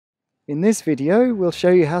In this video, we'll show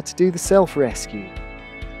you how to do the self-rescue.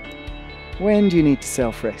 When do you need to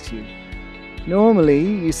self-rescue? Normally,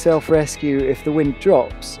 you self-rescue if the wind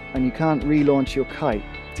drops and you can't relaunch your kite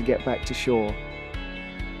to get back to shore.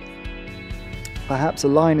 Perhaps a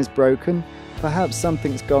line is broken, perhaps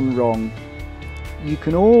something's gone wrong. You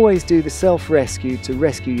can always do the self-rescue to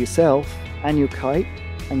rescue yourself and your kite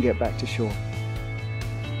and get back to shore.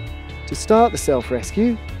 To start the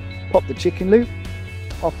self-rescue, pop the chicken loop,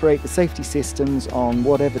 operate the safety systems on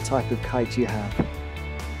whatever type of kite you have.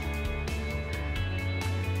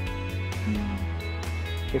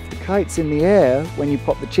 If the kite's in the air when you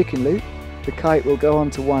pop the chicken loop, the kite will go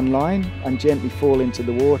onto one line and gently fall into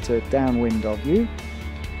the water downwind of you.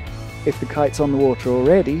 If the kite's on the water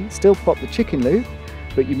already, still pop the chicken loop,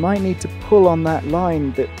 but you might need to pull on that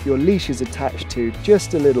line that your leash is attached to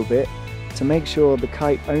just a little bit to make sure the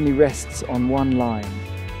kite only rests on one line.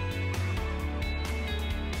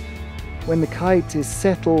 When the kite is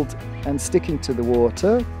settled and sticking to the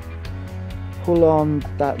water, pull on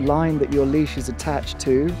that line that your leash is attached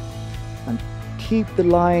to and keep the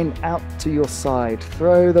line out to your side.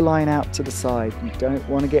 Throw the line out to the side. You don't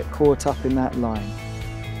want to get caught up in that line.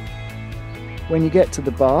 When you get to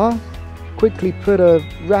the bar, quickly put a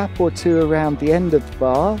wrap or two around the end of the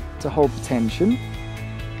bar to hold the tension,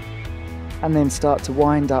 and then start to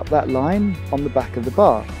wind up that line on the back of the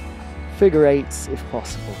bar. Figure eights if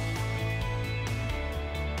possible.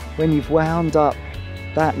 When you've wound up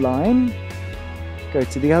that line, go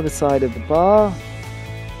to the other side of the bar,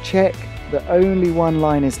 check that only one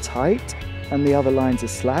line is tight and the other lines are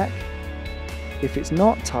slack. If it's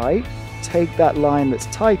not tight, take that line that's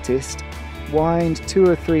tightest, wind 2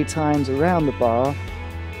 or 3 times around the bar,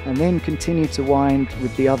 and then continue to wind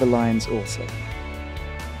with the other lines also.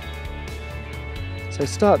 So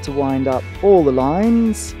start to wind up all the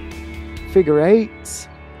lines, figure eights,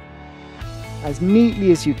 as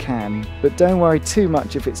neatly as you can, but don't worry too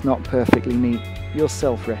much if it's not perfectly neat. You're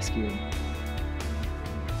self-rescuing.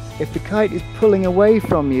 If the kite is pulling away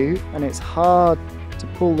from you and it's hard to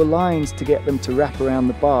pull the lines to get them to wrap around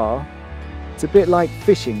the bar, it's a bit like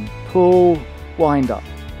fishing. Pull, wind up,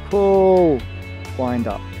 pull, wind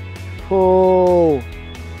up, pull,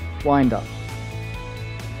 wind up.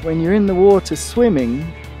 When you're in the water swimming,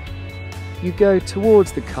 you go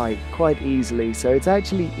towards the kite quite easily, so it's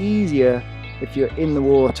actually easier if you're in the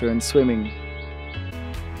water and swimming.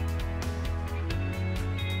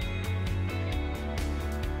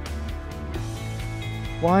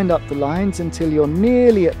 Wind up the lines until you're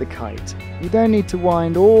nearly at the kite. You don't need to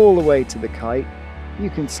wind all the way to the kite.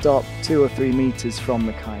 You can stop 2 or 3 meters from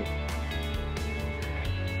the kite.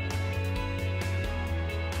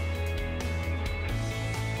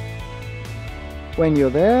 When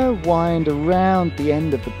you're there, wind around the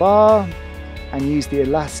end of the bar and use the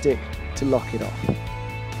elastic to lock it off.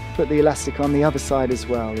 Put the elastic on the other side as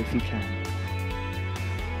well if you can.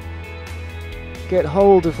 Get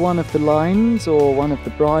hold of one of the lines or one of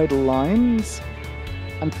the bridle lines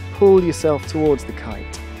and pull yourself towards the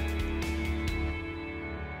kite.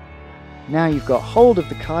 Now you've got hold of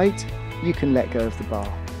the kite, you can let go of the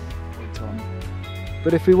bar.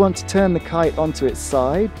 But if we want to turn the kite onto its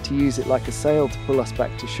side to use it like a sail to pull us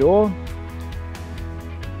back to shore,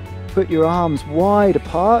 put your arms wide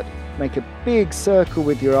apart, make a big circle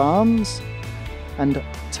with your arms and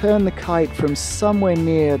turn the kite from somewhere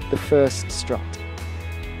near the first strut.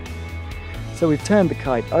 So we've turned the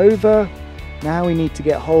kite over, now we need to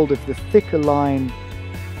get hold of the thicker line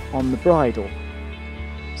on the bridle.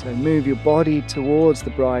 So move your body towards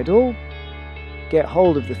the bridle, get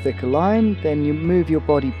hold of the thicker line, then you move your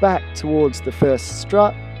body back towards the first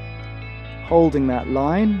strut, holding that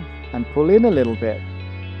line and pull in a little bit.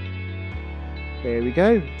 There we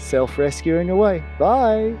go, self-rescuing away.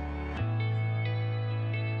 Bye!